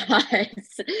work but us.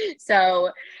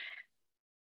 So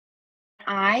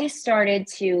I started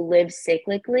to live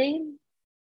cyclically.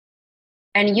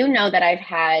 And you know that I've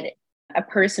had a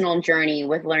personal journey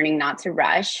with learning not to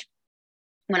rush.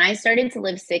 When I started to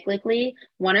live cyclically,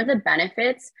 one of the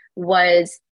benefits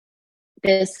was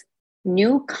this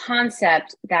new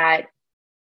concept that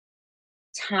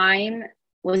time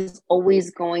was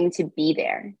always going to be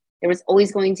there. There was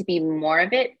always going to be more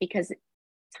of it, because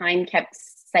time kept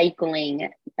cycling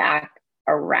back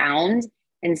around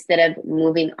instead of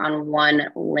moving on one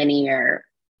linear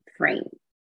frame.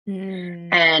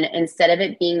 And instead of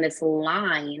it being this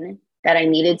line that I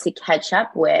needed to catch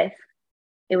up with,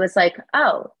 it was like,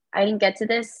 oh, I didn't get to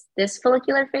this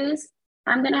follicular phase.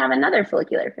 I'm going to have another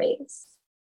follicular phase.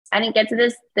 I didn't get to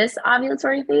this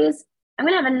ovulatory phase. I'm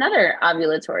going to have another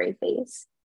ovulatory phase.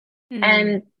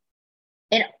 And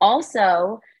it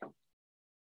also,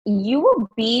 you will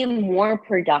be more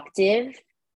productive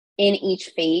in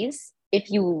each phase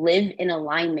if you live in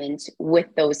alignment with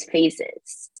those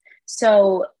phases.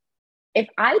 So if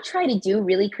I try to do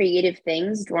really creative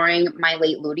things during my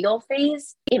late luteal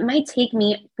phase, it might take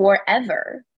me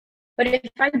forever. But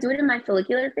if I do it in my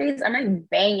follicular phase, I might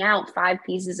bang out 5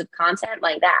 pieces of content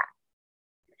like that.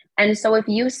 And so if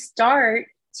you start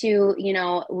to,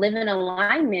 live in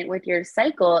alignment with your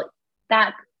cycle,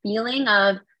 that feeling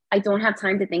of, I don't have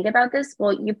time to think about this,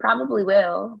 well, you probably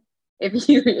will if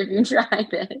you try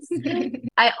this.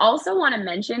 I also want to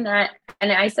mention that,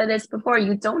 and I said this before,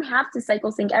 you don't have to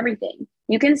cycle sync everything.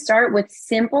 You can start with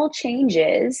simple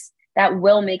changes that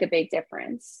will make a big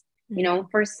difference.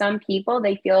 For some people,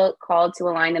 they feel called to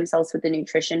align themselves with the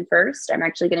nutrition first. I'm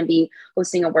actually going to be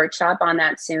hosting a workshop on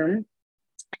that soon.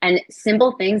 And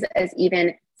simple things as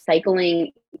even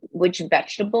cycling which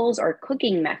vegetables or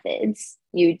cooking methods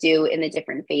you do in the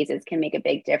different phases can make a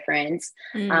big difference.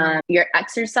 Your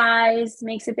exercise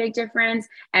makes a big difference.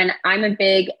 And I'm a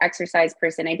big exercise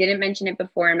person. I didn't mention it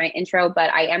before in my intro,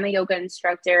 but I am a yoga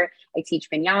instructor. I teach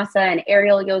vinyasa and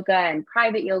aerial yoga and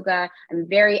private yoga. I'm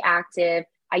very active.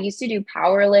 I used to do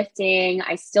powerlifting.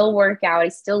 I still work out. I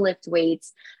still lift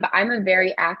weights, but I'm a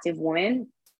very active woman.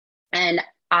 And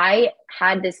I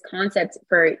had this concept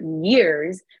for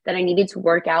years that I needed to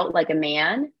work out like a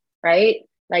man, right?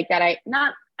 Like that I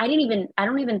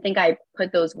don't even think I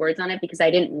put those words on it, because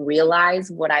I didn't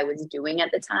realize what I was doing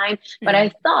at the time. But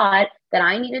I thought that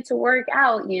I needed to work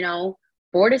out,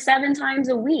 4 to 7 times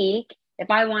a week if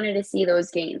I wanted to see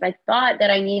those gains. I thought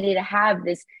that I needed to have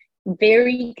this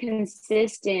very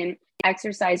consistent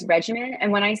exercise regimen.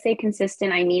 And when I say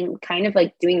consistent, I mean kind of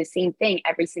like doing the same thing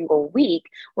every single week.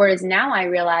 Whereas now I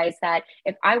realize that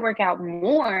if I work out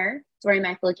more during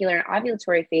my follicular and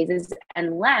ovulatory phases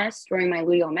and less during my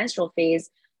luteal menstrual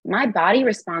phase, my body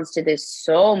responds to this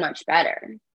so much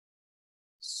better.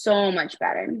 So much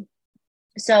better.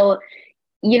 So,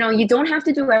 you don't have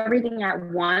to do everything at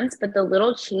once, but the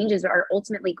little changes are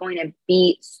ultimately going to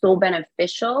be so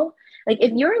beneficial. Like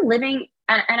if you're living,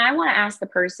 and I want to ask the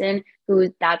person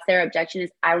who that's their objection is,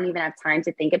 I don't even have time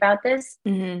to think about this.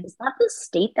 Is that the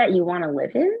state that you want to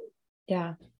live in?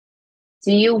 Yeah.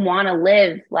 Do you want to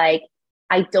live like,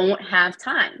 I don't have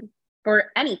time for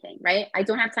anything, right? I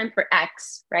don't have time for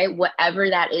X, right? Whatever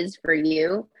that is for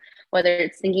you, whether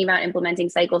it's thinking about implementing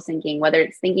cycle syncing, whether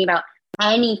it's thinking about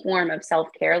any form of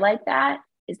self-care like that,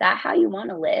 is that how you want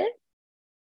to live?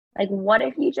 Like, what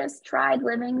if you just tried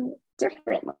living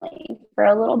differently for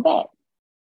a little bit?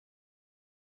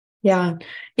 Yeah.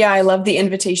 Yeah. I love the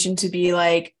invitation to be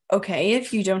like, okay,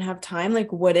 if you don't have time,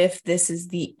 like, what if this is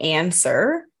the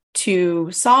answer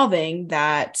to solving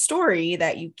that story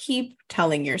that you keep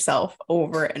telling yourself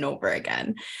over and over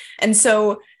again. And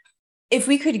so if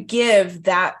we could give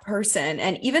that person,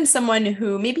 and even someone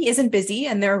who maybe isn't busy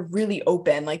and they're really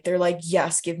open, like they're like,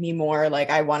 yes, give me more, like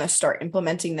I want to start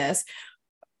implementing this.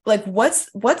 Like what's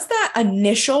that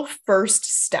initial first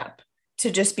step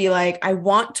to just be like, I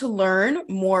want to learn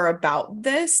more about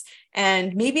this.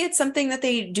 And maybe it's something that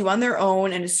they do on their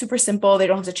own and it's super simple. They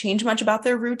don't have to change much about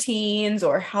their routines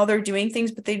or how they're doing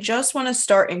things, but they just want to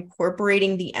start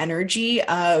incorporating the energy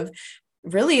of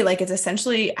really, like, it's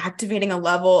essentially activating a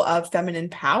level of feminine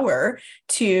power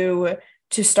to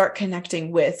start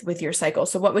connecting with your cycle.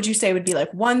 So what would you say would be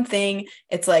like one thing?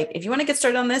 It's like, if you want to get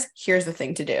started on this, here's the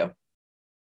thing to do.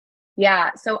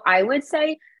 Yeah. So I would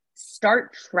say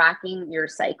start tracking your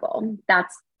cycle.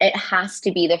 It has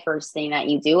to be the first thing that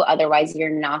you do. Otherwise, you're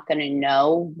not going to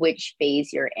know which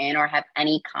phase you're in or have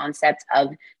any concept of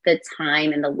the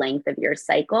time and the length of your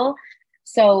cycle.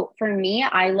 So for me,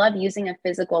 I love using a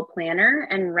physical planner,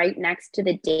 and right next to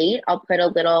the date, I'll put a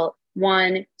little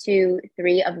 1, 2,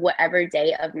 3 of whatever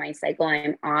day of my cycle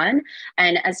I'm on.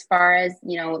 And as far as,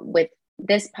 with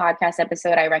this podcast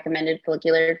episode, I recommended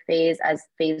follicular phase as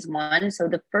phase 1. So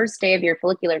the first day of your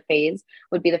follicular phase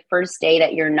would be the first day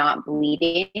that you're not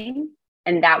bleeding.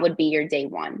 And that would be your day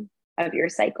 1 of your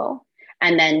cycle.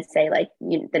 And then say like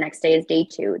the next day is day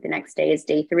 2, the next day is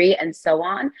day 3, and so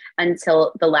on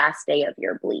until the last day of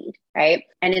your bleed, right?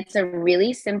 And it's a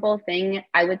really simple thing.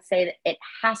 I would say that it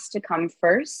has to come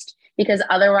first, because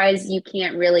otherwise you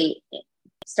can't really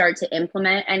start to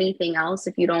implement anything else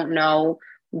if you don't know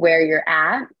where you're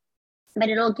at. But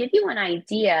it'll give you an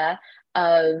idea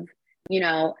of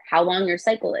how long your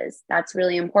cycle is. That's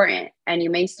really important. And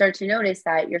you may start to notice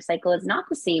that your cycle is not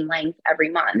the same length every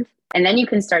month. And then you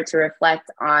can start to reflect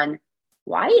on,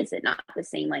 why is it not the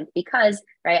same length? Because,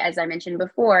 right, as I mentioned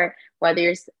before,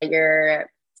 whether your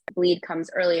bleed comes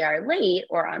early or late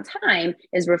or on time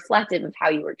is reflective of how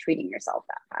you were treating yourself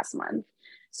that past month.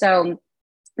 So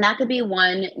that could be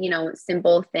one,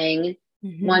 simple thing,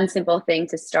 one simple thing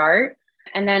to start.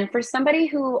 And then for somebody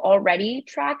who already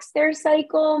tracks their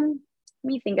cycle, let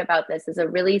me think about this as a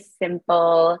really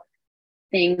simple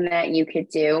thing that you could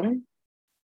do.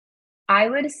 I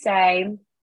would say,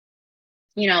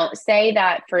 say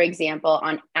that, for example,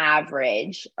 on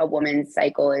average, a woman's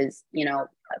cycle is,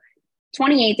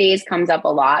 28 days comes up a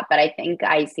lot, but I think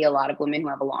I see a lot of women who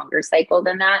have a longer cycle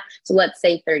than that. So let's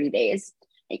say 30 days,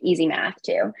 easy math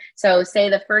too. So say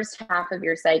the first half of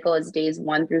your cycle is days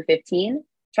 1 through 15.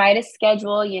 Try to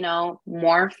schedule,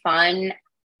 more fun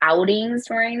outings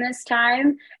during this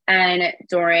time. And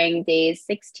during days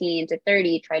 16 to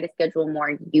 30, try to schedule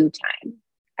more you time.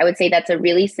 I would say that's a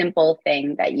really simple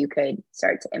thing that you could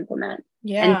start to implement.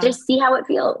 Yeah. And just see how it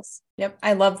feels. Yep.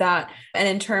 I love that. And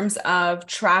in terms of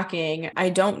tracking, I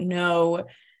don't know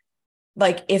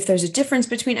like if there's a difference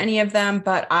between any of them,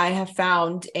 but I have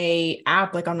found a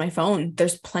app like on my phone.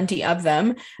 There's plenty of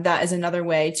them. That is another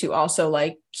way to also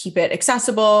like keep it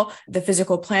accessible. The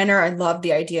physical planner, I love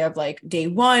the idea of like day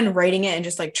 1, writing it and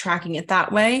just like tracking it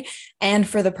that way. And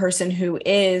for the person who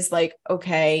is like,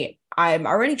 okay, I'm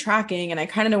already tracking and I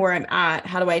kind of know where I'm at.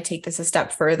 How do I take this a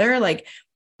step further? Like,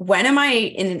 when am I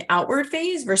in an outward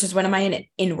phase versus when am I in an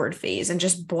inward phase? And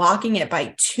just blocking it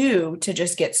by 2 to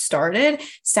just get started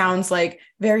sounds like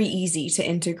very easy to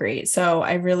integrate. So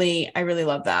I really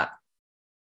love that.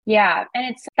 Yeah.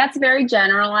 And that's very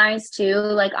generalized too.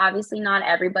 Like, obviously not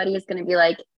everybody is going to be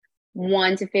like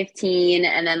 1 to 15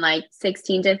 and then like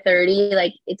 16 to 30.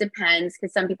 Like, it depends,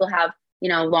 because some people have,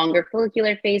 longer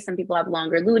follicular phase. Some people have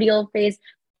longer luteal phase.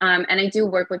 And I do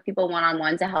work with people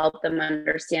one-on-one to help them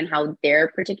understand how their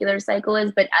particular cycle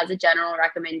is. But as a general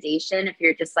recommendation, if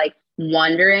you're just like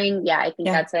wondering, I think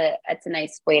that's a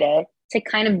nice way to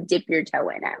kind of dip your toe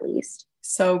in, at least.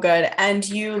 So good. And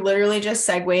you literally just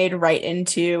segued right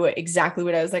into exactly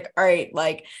what I was like, all right,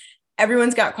 like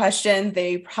everyone's got questions.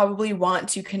 They probably want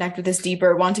to connect with this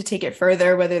deeper, want to take it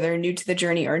further, whether they're new to the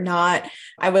journey or not.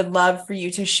 I would love for you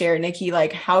to share, Niki,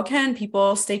 like how can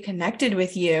people stay connected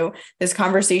with you? This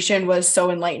conversation was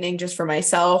so enlightening just for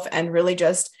myself, and really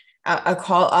just a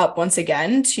call up once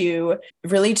again to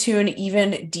really tune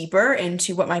even deeper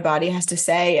into what my body has to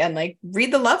say and like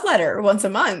read the love letter once a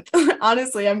month.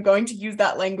 Honestly, I'm going to use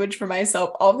that language for myself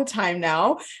all the time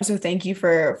now. So thank you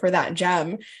for that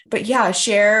gem. But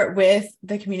share with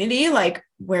the community, like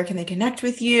where can they connect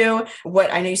with you?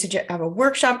 What, I know you said you have a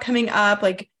workshop coming up,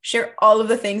 like share all of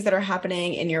the things that are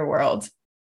happening in your world.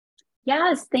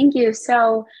 Yes, thank you.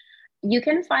 So You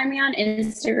can find me on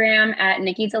Instagram at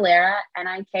Niki Dellera,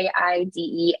 Nikidellera.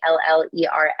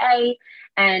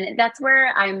 And that's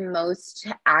where I'm most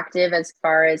active as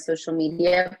far as social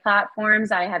media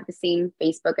platforms. I have the same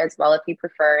Facebook as well, if you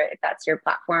prefer, if that's your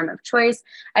platform of choice.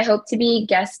 I hope to be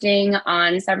guesting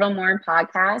on several more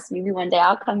podcasts. Maybe one day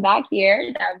I'll come back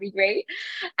here. That would be great.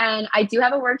 And I do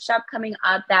have a workshop coming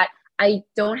up that I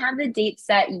don't have the date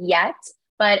set yet,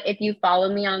 but if you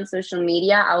follow me on social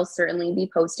media, I'll certainly be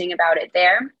posting about it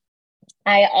there.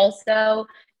 I also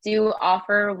do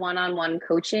offer one-on-one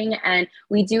coaching, and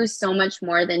we do so much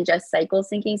more than just cycle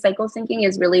syncing. Cycle syncing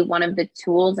is really one of the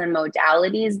tools and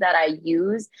modalities that I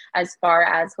use as far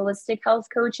as holistic health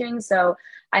coaching. So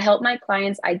I help my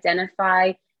clients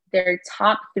identify their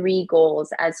top 3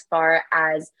 goals as far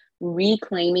as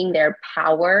reclaiming their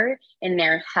power in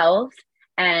their health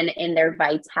and in their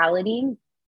vitality.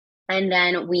 And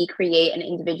then we create an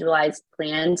individualized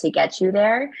plan to get you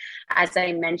there. As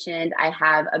I mentioned, I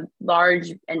have a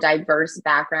large and diverse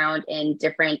background in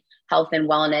different health and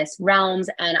wellness realms.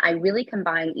 And I really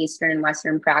combine Eastern and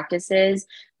Western practices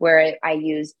where I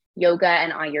use yoga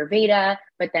and Ayurveda,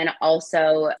 but then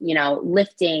also,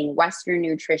 lifting, Western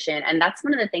nutrition. And that's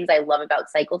one of the things I love about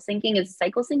cycle syncing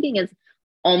is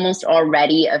almost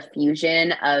already a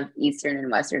fusion of Eastern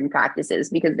and Western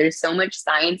practices, because there's so much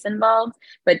science involved,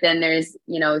 but then there's,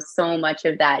 so much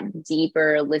of that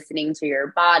deeper listening to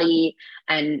your body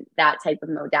and that type of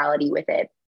modality with it.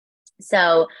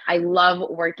 So I love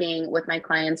working with my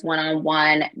clients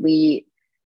one-on-one. We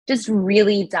just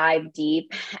really dive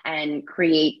deep and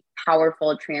create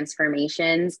powerful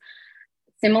transformations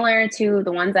similar to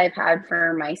the ones I've had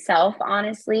for myself,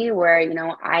 honestly, where,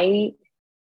 I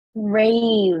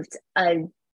craved a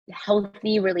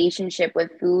healthy relationship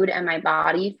with food and my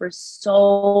body for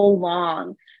so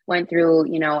long. Went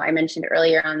through, I mentioned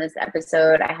earlier on this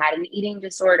episode, I had an eating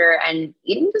disorder, and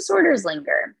eating disorders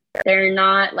linger. They're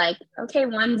not like, okay,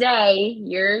 one day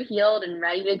you're healed and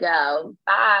ready to go.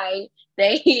 Bye.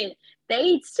 They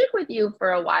stick with you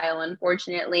for a while,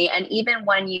 unfortunately. And even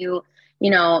when you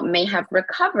may have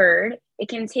recovered, it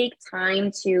can take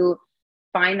time to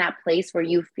find that place where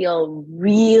you feel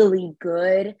really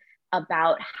good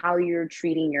about how you're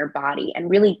treating your body and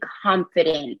really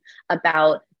confident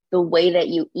about the way that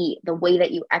you eat, the way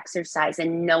that you exercise,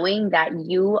 and knowing that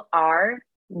you are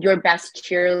your best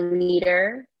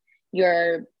cheerleader,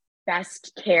 your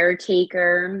best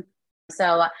caretaker.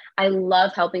 So I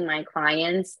love helping my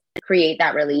clients create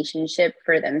that relationship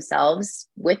for themselves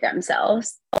with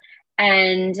themselves.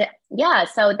 And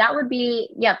so that would be,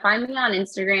 find me on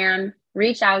Instagram.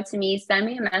 Reach out to me, send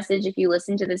me a message if you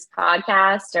listen to this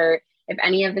podcast or if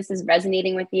any of this is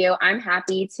resonating with you. I'm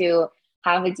happy to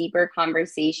have a deeper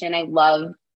conversation. I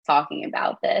love talking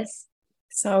about this.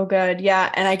 So good. Yeah.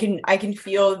 And I can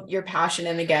feel your passion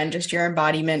and, again, just your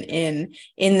embodiment in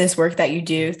this work that you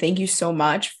do. Thank you so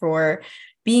much for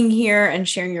being here and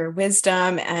sharing your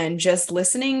wisdom and just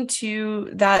listening to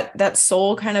that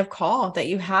soul kind of call that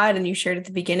you had and you shared at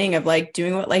the beginning of like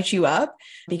doing what lights you up,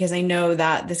 because I know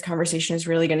that this conversation is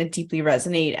really going to deeply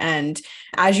resonate. And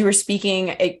as you were speaking,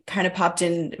 it kind of popped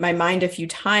in my mind a few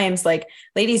times, like,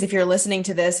 ladies, if you're listening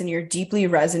to this and you're deeply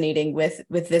resonating with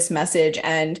this message,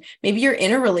 and maybe you're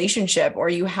in a relationship or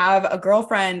you have a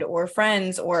girlfriend or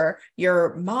friends or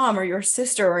your mom or your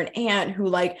sister or an aunt who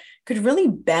like could really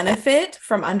benefit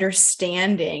from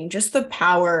understanding just the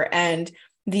power and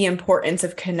the importance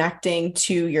of connecting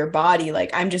to your body. Like,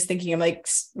 I'm just thinking, I'm like,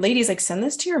 ladies, like, send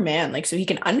this to your man, like, so he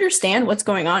can understand what's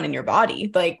going on in your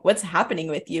body, like what's happening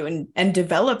with you, and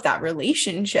develop that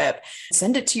relationship.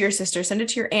 Send it to your sister, send it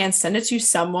to your aunt, send it to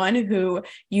someone who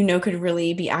could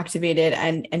really be activated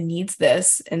and needs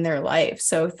this in their life.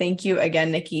 So thank you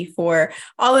again, Niki, for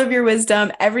all of your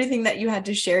wisdom, everything that you had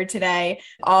to share today.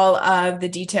 All of the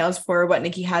details for what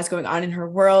Niki has going on in her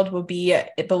world will be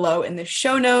below in the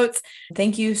show notes.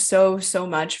 Thank you so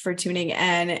much for tuning in.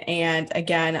 And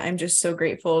again, I'm just so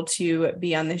grateful to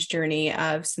be on this journey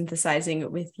of synthesizing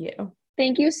with you.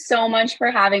 Thank you so much for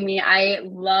having me. I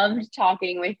loved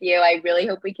talking with you. I really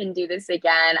hope we can do this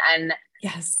again. And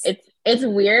yes, it's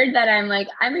weird that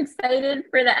I'm excited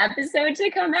for the episode to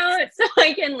come out so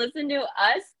I can listen to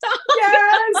us talk.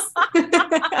 Yes.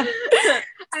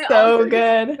 So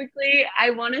good. Quickly,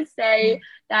 I want to say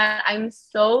that I'm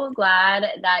so glad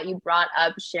that you brought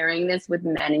up sharing this with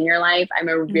men in your life. I'm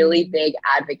a really big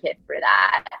advocate for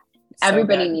that. So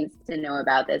everybody needs to know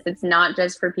about this. It's not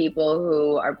just for people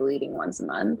who are bleeding once a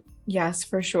month. Yes,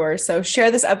 for sure. So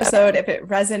share this episode if it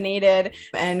resonated,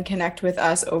 and connect with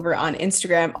us over on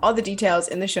Instagram. All the details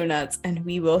in the show notes, and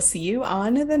we will see you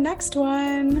on the next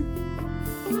one.